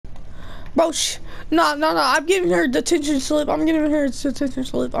Bro, no, I'm giving her detention slip. I'm giving her a detention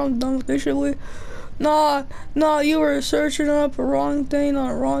slip. I'm done with this shit, boy. Nah, you were searching up a wrong thing on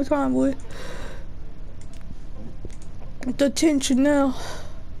the wrong time, boy. Detention now.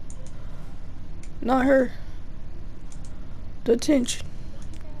 Not her. Detention.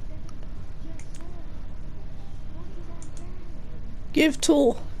 Give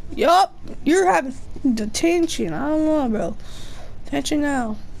tool. Yup, you're having detention. I don't know, bro. Detention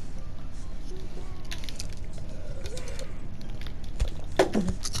now.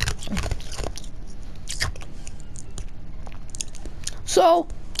 So,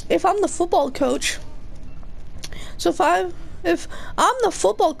 if I'm the football coach, if I'm the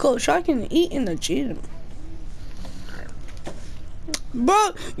football coach, I can eat in the gym.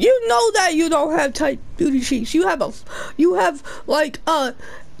 Bro, you know that you don't have tight booty cheeks. You have like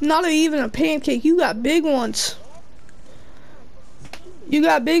not even a pancake. You got big ones. You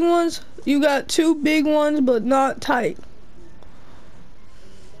got big ones. You got two big ones, but not tight.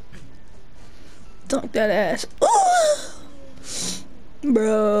 Dunk that ass.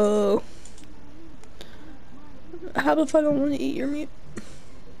 Bro. How if I don't want to eat your meat?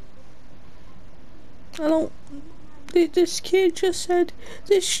 I don't. This kid just said I'm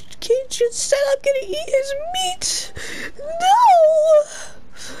gonna eat his meat. No!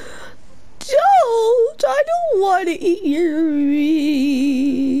 Don't! I don't want to eat your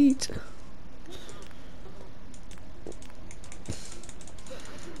meat.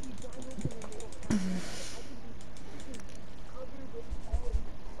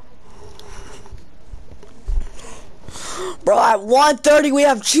 Bro, at 1:30 we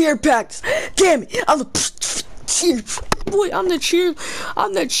have cheer packs. Damn it! I'm the cheer boy. I'm the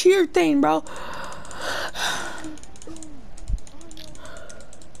cheer thing, bro.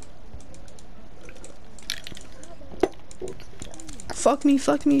 Fuck me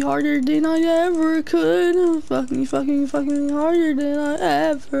harder than I ever could. Fuck me harder than I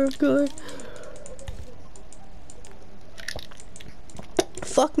ever could.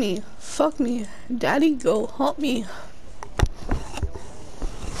 Fuck me, daddy, go hump me.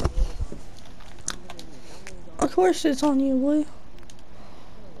 Of course it's on you, boy.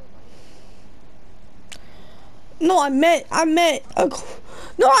 No, I meant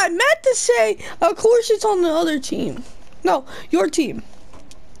to say, of course it's on the other team. No, your team.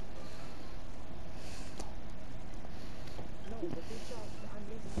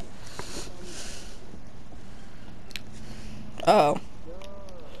 Oh.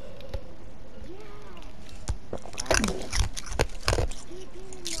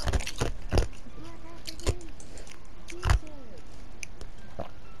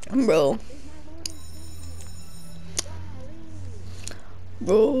 Bro,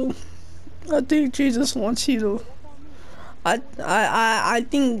 I think Jesus wants you to. I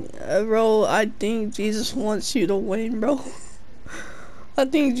think, bro. I think Jesus wants you to win, bro. I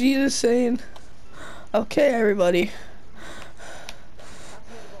think Jesus saying, "Okay, everybody,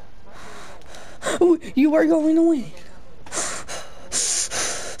 you are going to win."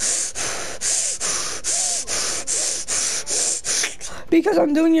 Because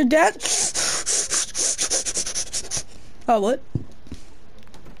I'm doing your dad. Oh, what?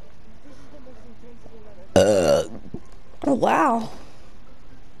 Oh, wow.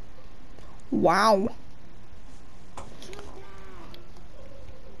 Wow.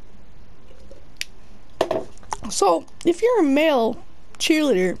 So, if you're a male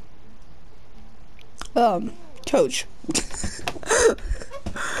cheerleader, coach.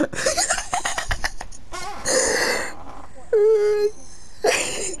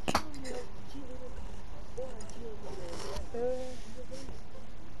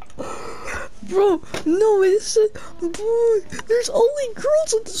 Bro, no, boy, there's only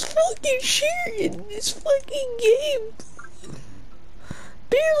girls in this fucking cheer in this fucking game.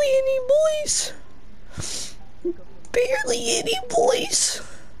 Barely any boys. Barely any boys.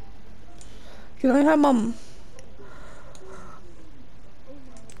 Can I have my...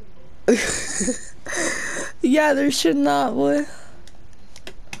 Yeah, there should not, boy.